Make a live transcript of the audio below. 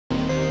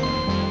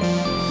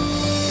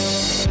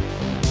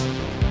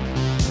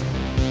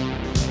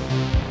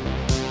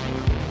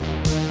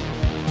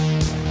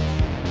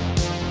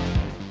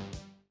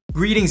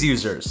Greetings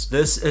users,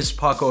 this is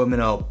Paco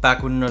MNL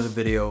back with another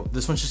video.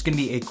 This one's just gonna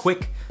be a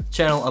quick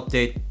channel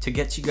update to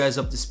get you guys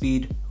up to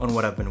speed on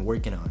what I've been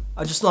working on.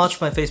 I just launched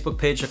my Facebook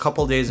page a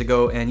couple days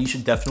ago and you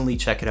should definitely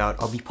check it out.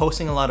 I'll be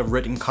posting a lot of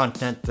written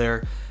content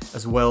there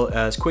as well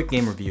as quick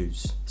game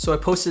reviews. So I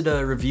posted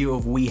a review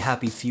of We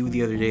Happy Few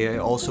the other day. I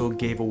also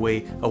gave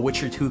away a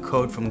Witcher 2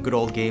 code from Good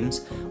Old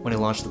Games when I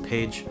launched the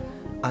page.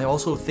 I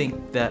also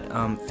think that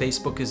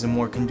Facebook is a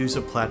more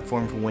conducive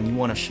platform for when you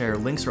want to share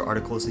links or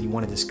articles that you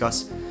want to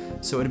discuss.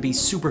 So it'd be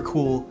super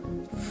cool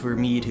for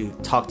me to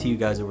talk to you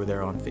guys over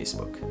there on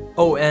Facebook.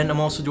 Oh, and I'm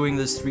also doing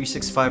this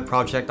 365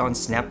 project on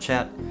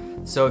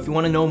Snapchat. So if you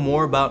want to know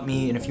more about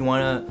me and if you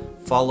want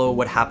to follow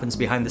what happens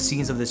behind the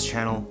scenes of this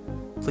channel,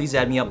 please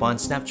add me up on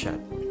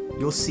Snapchat.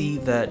 You'll see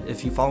that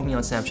if you follow me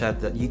on Snapchat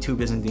that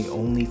YouTube isn't the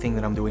only thing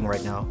that I'm doing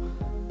right now.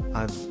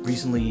 I've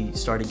recently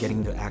started getting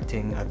into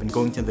acting. I've been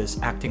going to this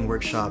acting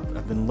workshop.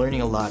 I've been learning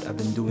a lot. I've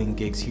been doing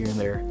gigs here and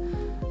there.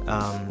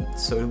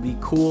 So it'll be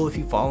cool if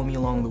you follow me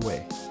along the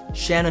way.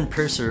 Shannon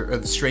Purser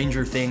of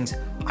Stranger Things,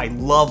 I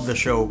love the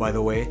show by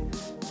the way,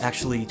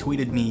 actually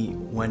tweeted me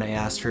when I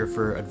asked her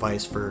for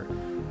advice for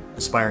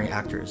aspiring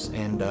actors,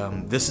 and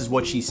this is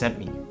what she sent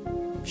me.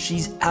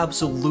 She's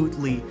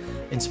absolutely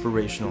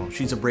inspirational.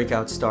 She's a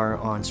breakout star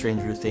on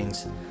Stranger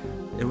Things.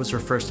 It was her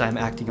first time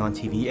acting on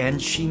TV and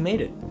she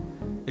made it.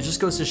 It just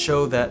goes to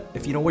show that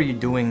if you know what you're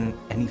doing,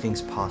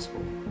 anything's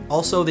possible.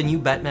 Also, the new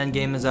Batman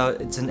game is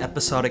out. It's an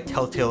episodic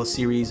Telltale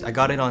series. I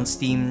got it on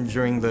Steam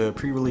during the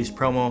pre-release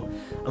promo.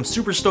 I'm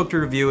super stoked to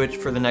review it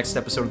for the next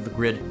episode of The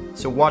Grid,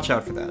 so watch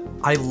out for that.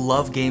 I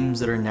love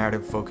games that are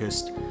narrative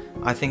focused.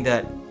 I think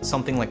that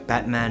something like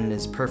Batman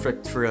is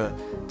perfect for a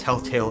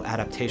Telltale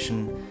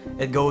adaptation.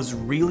 It goes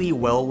really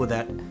well with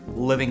that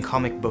living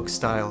comic book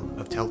style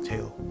of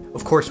Telltale.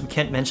 Of course, we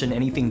can't mention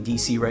anything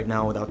DC right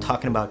now without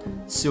talking about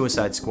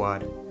Suicide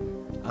Squad.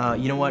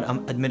 You know what,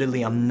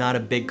 admittedly, I'm not a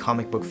big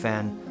comic book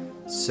fan,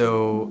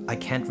 so I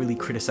can't really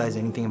criticize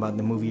anything about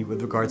the movie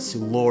with regards to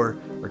lore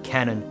or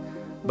canon,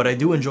 but I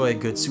do enjoy a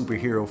good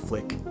superhero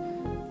flick.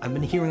 I've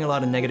been hearing a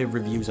lot of negative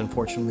reviews,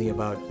 unfortunately,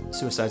 about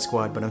Suicide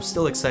Squad, but I'm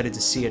still excited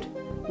to see it.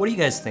 What do you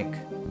guys think?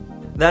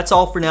 That's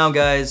all for now,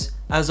 guys.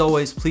 As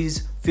always,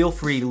 please feel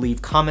free to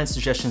leave comments,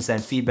 suggestions,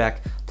 and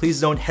feedback.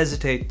 Please don't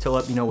hesitate to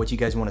let me know what you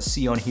guys want to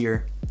see on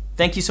here.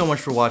 Thank you so much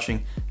for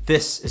watching.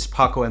 This is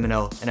Paco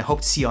MNL, and I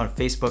hope to see you on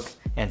Facebook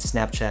and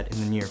Snapchat in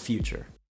the near future.